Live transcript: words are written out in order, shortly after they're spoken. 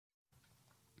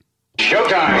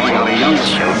Showtime!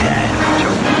 Showtime.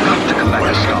 Got to come back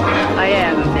a scholar. I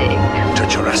am big. To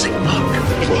Jurassic Park.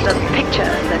 It's the picture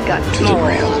that got small.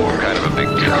 Kind of a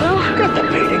big deal. Got the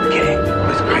painting king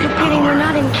with great Repeating, we're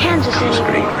not in Kansas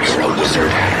anymore. You're a wizard,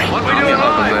 Harry. What we doing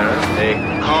live? They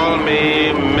call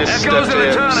me Mr. Echoes of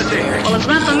Tibbs. eternity. Well,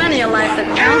 it's not the many of life that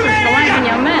counts, it's the life in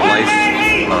your men.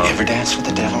 Ever dance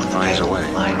with the devil in the Finds a bed? way.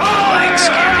 Like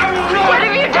scary movie. What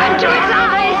have you done to its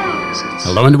eyes?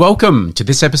 Hello and welcome to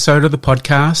this episode of the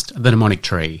podcast, The Mnemonic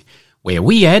Tree, where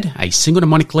we add a single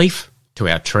mnemonic leaf to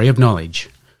our tree of knowledge.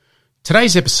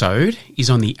 Today's episode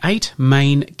is on the 8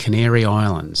 main Canary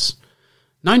Islands.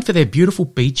 Known for their beautiful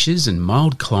beaches and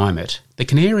mild climate, the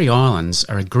Canary Islands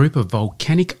are a group of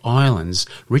volcanic islands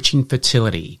rich in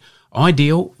fertility,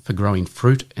 ideal for growing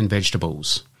fruit and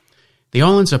vegetables. The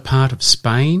islands are part of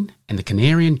Spain, and the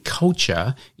Canarian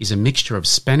culture is a mixture of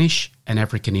Spanish and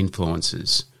African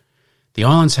influences. The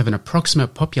islands have an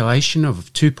approximate population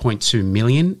of 2.2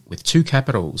 million, with 2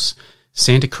 capitals,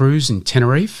 Santa Cruz in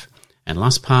Tenerife and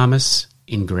Las Palmas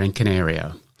in Gran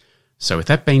Canaria. So with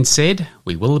that being said,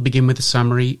 we will begin with a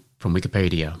summary from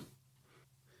Wikipedia.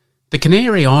 The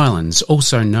Canary Islands,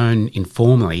 also known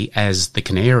informally as the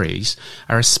Canaries,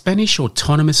 are a Spanish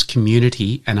autonomous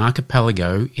community and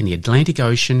archipelago in the Atlantic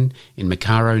Ocean in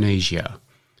Micronesia.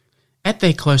 At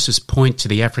their closest point to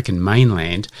the African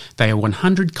mainland, they are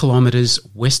 100 kilometres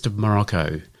west of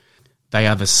Morocco. They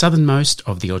are the southernmost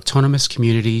of the autonomous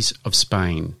communities of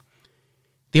Spain.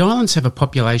 The islands have a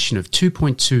population of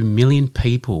 2.2 million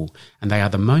people, and they are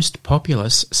the most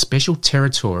populous special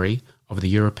territory of the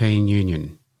European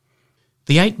Union.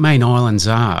 The 8 main islands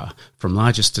are, from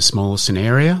largest to smallest in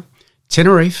area,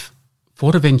 Tenerife,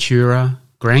 Fuerteventura,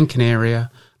 Gran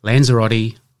Canaria,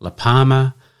 Lanzarote, La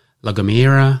Palma, La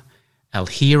Gomera, El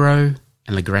Hierro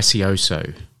and La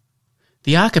Gracioso.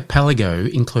 The archipelago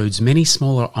includes many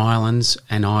smaller islands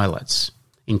and islets,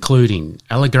 including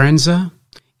Alegranza,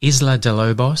 Isla de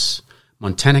Lobos,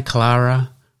 Montana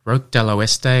Clara, Roque del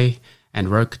Oeste and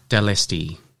Roque del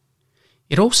Este.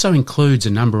 It also includes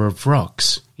a number of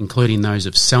rocks, including those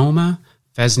of Selma,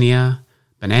 Fasnia,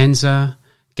 Bonanza,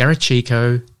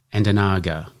 Garachico and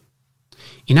Anaga.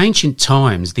 In ancient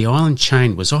times, the island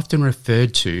chain was often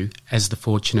referred to as the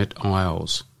Fortunate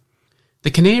Isles.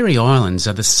 The Canary Islands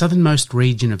are the southernmost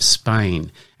region of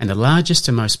Spain and the largest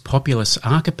and most populous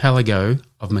archipelago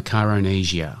of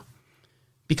Micronesia.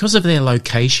 Because of their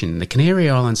location, the Canary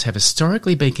Islands have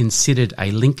historically been considered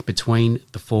a link between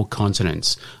the 4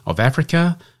 continents of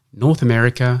Africa, North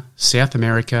America, South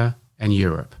America and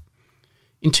Europe.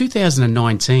 In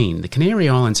 2019, the Canary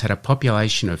Islands had a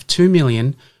population of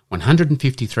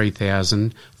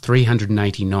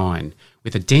 2,153,389,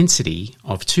 with a density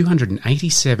of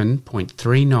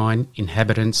 287.39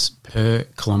 inhabitants per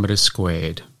kilometre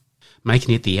squared,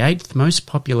 making it the 8th most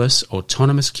populous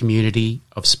autonomous community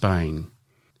of Spain.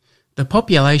 The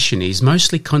population is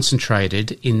mostly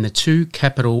concentrated in the 2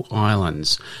 capital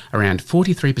islands, around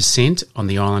 43% on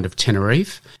the island of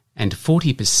Tenerife and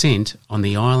 40% on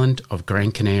the island of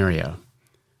Gran Canaria.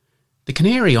 The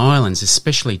Canary Islands,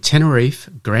 especially Tenerife,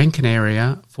 Gran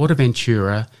Canaria,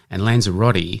 Fuerteventura and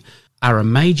Lanzarote, are a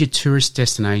major tourist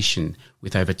destination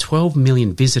with over 12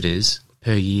 million visitors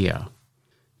per year.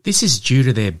 This is due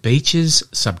to their beaches,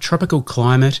 subtropical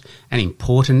climate and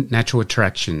important natural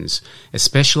attractions,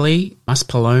 especially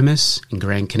Maspalomas in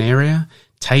Gran Canaria,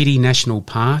 Teide National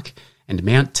Park and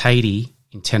Mount Teide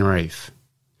in Tenerife.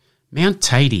 Mount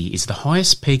Teide is the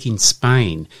highest peak in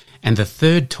Spain and the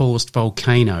 3rd tallest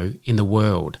volcano in the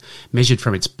world, measured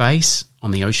from its base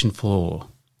on the ocean floor.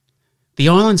 The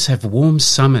islands have warm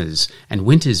summers and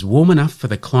winters warm enough for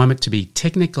the climate to be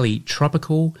technically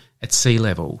tropical at sea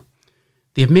level.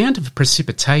 The amount of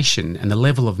precipitation and the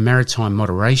level of maritime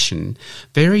moderation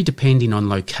vary depending on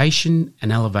location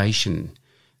and elevation.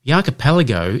 The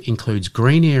archipelago includes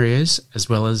green areas as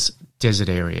well as desert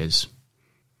areas.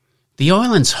 The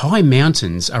island's high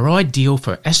mountains are ideal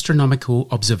for astronomical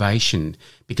observation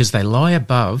because they lie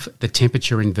above the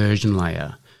temperature inversion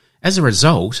layer. As a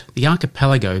result, the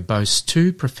archipelago boasts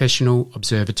 2 professional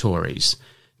observatories,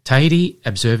 Teide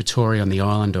Observatory on the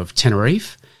island of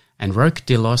Tenerife and Roque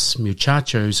de los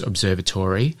Muchachos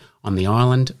Observatory on the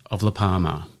island of La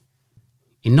Palma.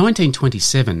 In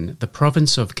 1927, the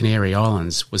province of Canary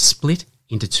Islands was split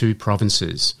into 2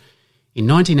 provinces. In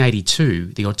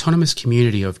 1982, the autonomous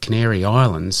community of Canary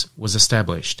Islands was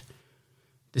established.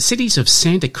 The cities of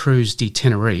Santa Cruz de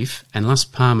Tenerife and Las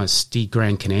Palmas de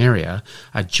Gran Canaria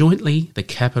are jointly the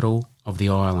capital of the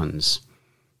islands.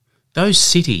 Those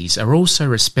cities are also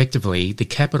respectively the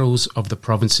capitals of the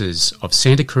provinces of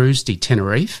Santa Cruz de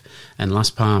Tenerife and Las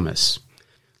Palmas.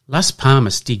 Las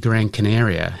Palmas de Gran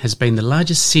Canaria has been the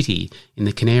largest city in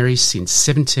the Canaries since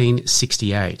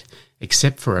 1768,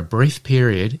 except for a brief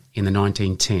period in the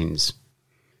 1910s.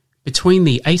 Between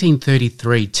the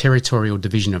 1833 territorial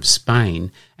division of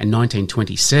Spain and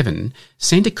 1927,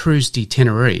 Santa Cruz de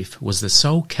Tenerife was the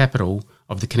sole capital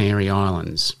of the Canary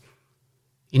Islands.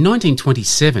 In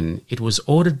 1927, it was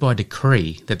ordered by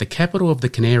decree that the capital of the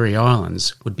Canary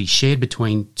Islands would be shared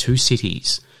between two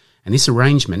cities, and this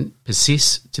arrangement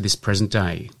persists to this present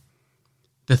day.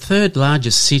 The third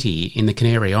largest city in the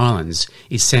Canary Islands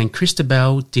is San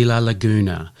Cristobal de la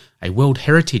Laguna, a World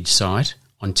Heritage Site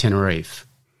on Tenerife.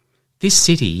 This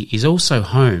city is also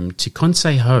home to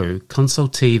Consejo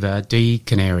Consultivo de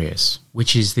Canarias,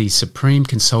 which is the supreme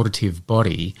consultative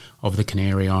body of the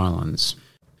Canary Islands.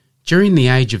 During the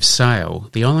Age of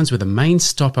Sail, the islands were the main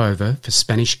stopover for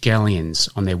Spanish galleons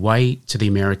on their way to the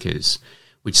Americas,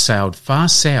 which sailed far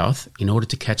south in order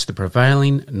to catch the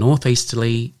prevailing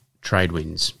northeasterly trade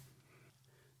winds.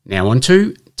 Now on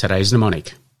to today's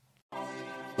mnemonic.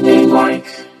 Mnemonic.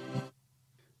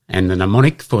 And the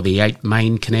mnemonic for the 8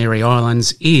 main Canary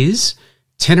Islands is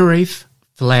Tenerife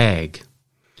Flag.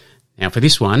 Now for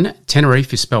this one,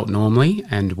 Tenerife is spelt normally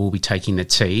and we'll be taking the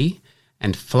T,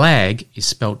 and flag is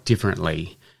spelt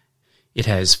differently. It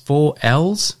has 4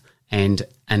 L's and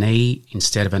an E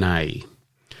instead of an A.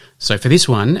 So for this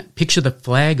one, picture the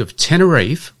flag of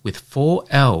Tenerife with 4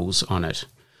 L's on it,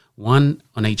 1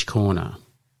 on each corner.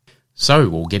 So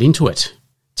we'll get into it.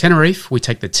 Tenerife, we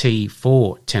take the T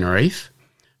for Tenerife.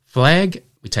 Flag,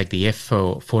 we take the F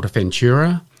for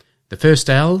Fortaventura. The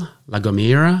first L, La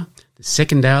Gomera. The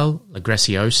second L, La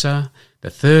Graciosa.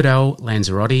 The third L,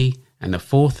 Lanzarote. And the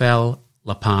fourth L,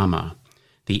 La Palma.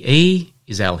 The E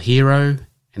is El Hierro.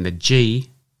 And the G,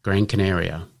 Gran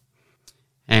Canaria.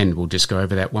 And we'll just go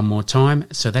over that one more time.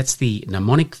 So that's the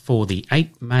mnemonic for the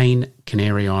 8 main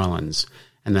Canary Islands.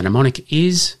 And the mnemonic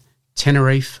is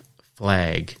Tenerife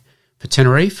Flag. For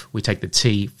Tenerife, we take the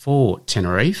T for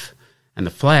Tenerife. And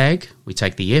the flag, we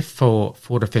take the F for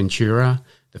Fortaventura,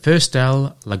 the first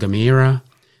L, La Gomera,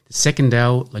 the second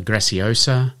L, La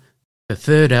Graciosa, the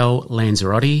third L,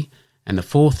 Lanzarote, and the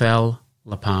fourth L,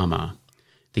 La Palma.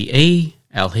 The E,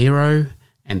 El Hierro,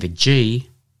 and the G,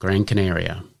 Gran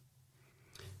Canaria.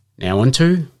 Now on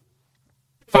to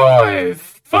 5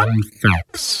 fun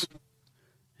facts.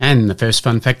 And the first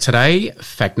fun fact today,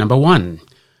 fact number 1.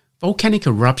 Volcanic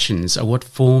eruptions are what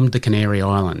formed the Canary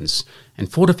Islands,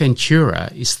 and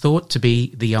Fortaventura is thought to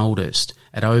be the oldest,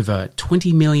 at over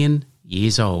 20 million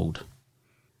years old.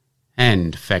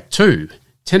 And fact 2.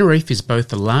 Tenerife is both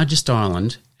the largest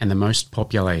island and the most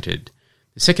populated.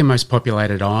 The second most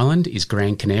populated island is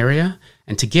Gran Canaria,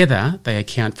 and together they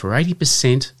account for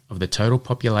 80% of the total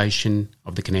population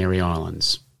of the Canary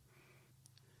Islands.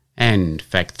 And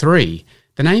fact 3.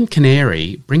 The name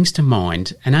Canary brings to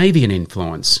mind an avian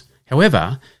influence.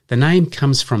 However, the name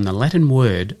comes from the Latin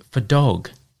word for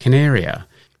dog, canaria,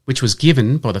 which was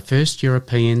given by the first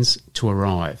Europeans to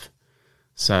arrive.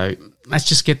 So let's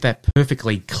just get that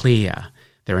perfectly clear.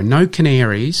 There are no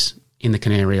canaries in the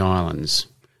Canary Islands.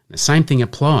 The same thing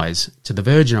applies to the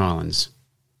Virgin Islands.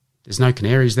 There's no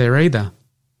canaries there either.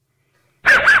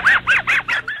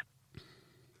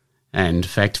 And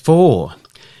fact 4.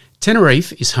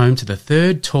 Tenerife is home to the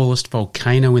 3rd tallest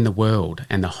volcano in the world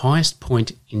and the highest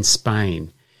point in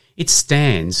Spain. It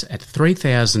stands at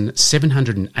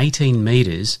 3,718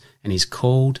 metres and is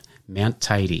called Mount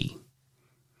Teide.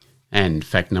 And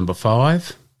fact number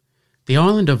 5. The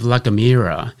island of La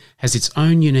Gomera has its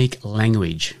own unique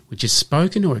language, which is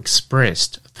spoken or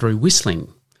expressed through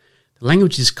whistling. The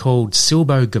language is called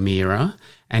Silbo Gomera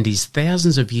and is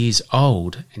thousands of years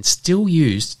old and still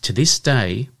used to this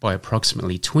day by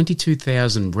approximately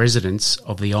 22,000 residents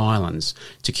of the islands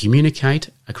to communicate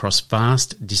across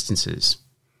vast distances.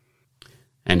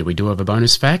 And we do have a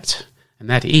bonus fact, and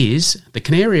that is the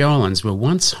Canary Islands were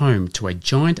once home to a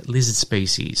giant lizard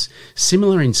species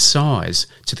similar in size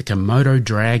to the Komodo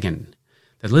dragon.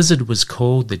 The lizard was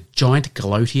called the giant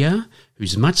Glotia,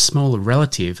 whose much smaller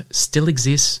relative still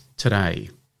exists today.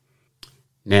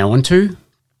 Now on to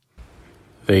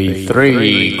The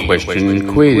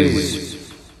 3-question quiz.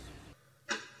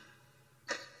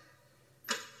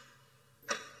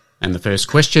 And the first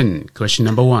question, question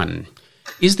number 1.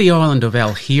 Is the island of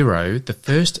El Hierro the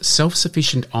first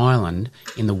self-sufficient island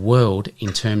in the world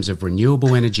in terms of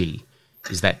renewable energy?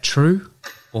 Is that true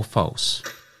or false?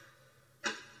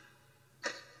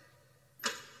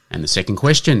 And the second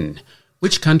question,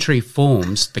 which country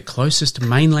forms the closest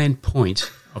mainland point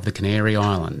of the Canary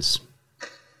Islands?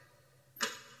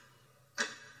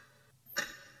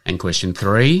 And question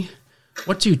 3,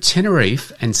 what do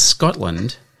Tenerife and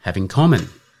Scotland have in common?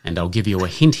 And I'll give you a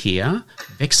hint here,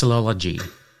 vexillology.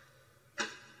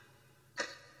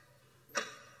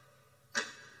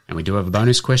 And we do have a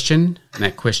bonus question, and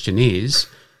that question is,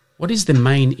 what is the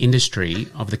main industry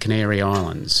of the Canary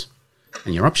Islands?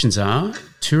 And your options are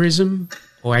tourism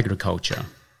or agriculture.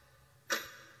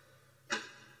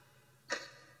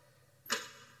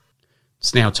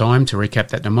 It's now time to recap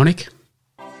that mnemonic.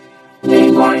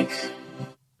 Mnemonic.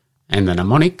 And the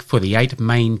mnemonic for the 8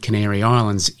 main Canary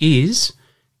Islands is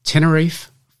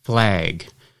Tenerife flag.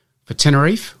 For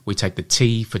Tenerife, we take the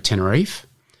T for Tenerife,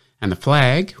 and the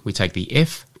flag, we take the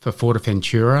F for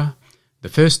Forteventura, the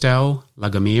first L, La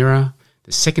Gomera,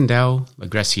 the second L, La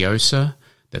Graciosa,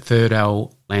 the third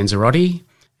L, Lanzarote,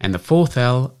 and the fourth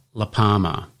L, La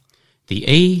Palma, the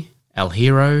E, El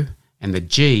Hierro, and the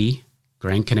G,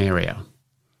 Gran Canaria.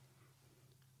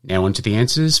 Now on to the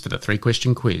answers for the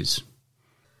 3-question quiz.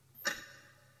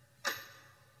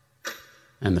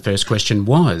 And the first question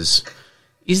was,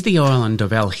 is the island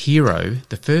of El Hierro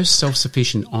the first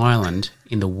self-sufficient island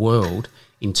in the world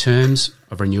in terms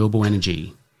of renewable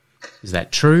energy? Is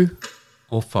that true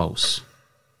or false?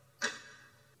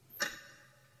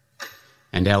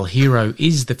 And El Hierro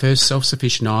is the first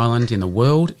self-sufficient island in the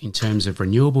world in terms of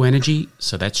renewable energy,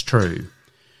 so that's true.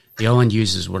 The island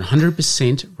uses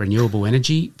 100% renewable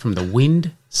energy from the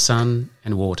wind, sun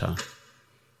and water.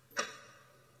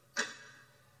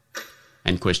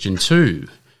 And question 2.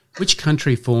 Which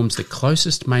country forms the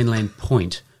closest mainland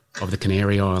point of the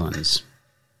Canary Islands?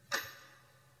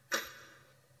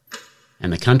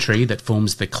 And the country that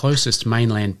forms the closest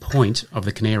mainland point of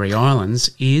the Canary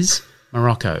Islands is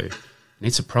Morocco, and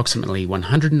it's approximately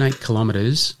 108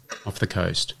 kilometres off the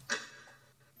coast.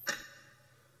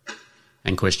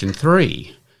 And question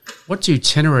 3. What do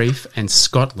Tenerife and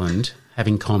Scotland have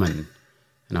in common?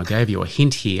 And I gave you a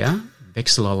hint here,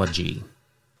 vexillology.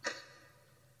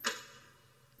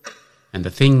 And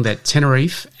the thing that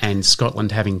Tenerife and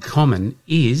Scotland have in common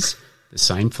is the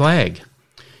same flag,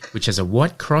 which has a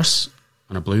white cross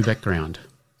on a blue background.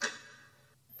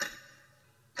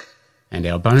 And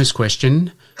our bonus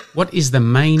question, what is the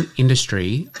main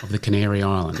industry of the Canary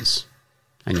Islands?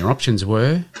 And your options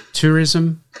were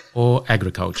tourism or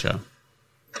agriculture.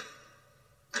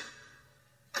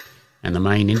 And the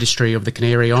main industry of the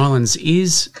Canary Islands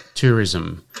is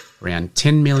tourism, around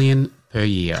 10 million per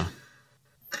year.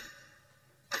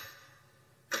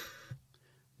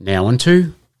 Now on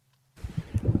to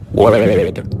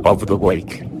Word of the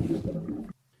week.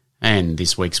 And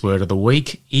this week's word of the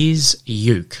week is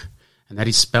uke, and that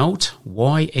is spelt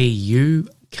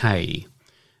Y-E-U-K.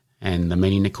 And the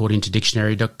meaning according to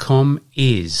dictionary.com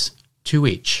is to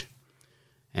itch.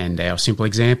 And our simple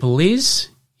example is,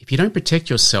 if you don't protect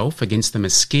yourself against the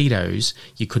mosquitoes,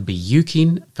 you could be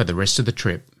uking for the rest of the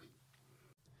trip.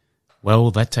 Well,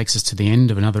 that takes us to the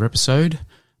end of another episode.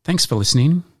 Thanks for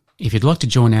listening. If you'd like to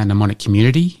join our mnemonic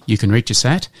community, you can reach us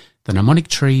at the Mnemonic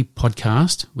Tree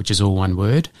Podcast, which is all one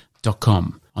word,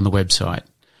 .com on the website.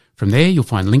 From there, you'll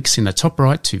find links in the top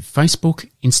right to Facebook,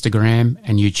 Instagram,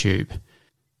 and YouTube.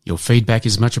 Your feedback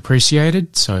is much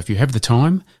appreciated, so if you have the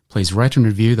time, please rate and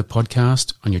review the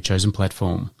podcast on your chosen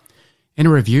platform. Any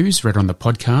reviews read on the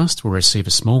podcast will receive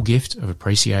a small gift of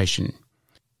appreciation.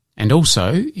 And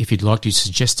also, if you'd like to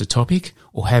suggest a topic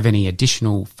or have any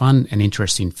additional fun and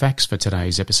interesting facts for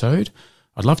today's episode,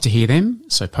 I'd love to hear them,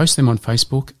 so post them on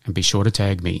Facebook and be sure to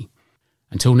tag me.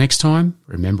 Until next time,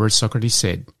 remember as Socrates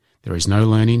said, there is no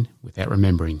learning without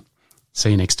remembering.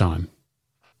 See you next time.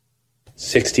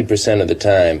 60% of the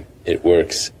time, it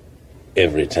works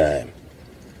every time.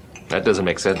 That doesn't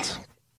make sense.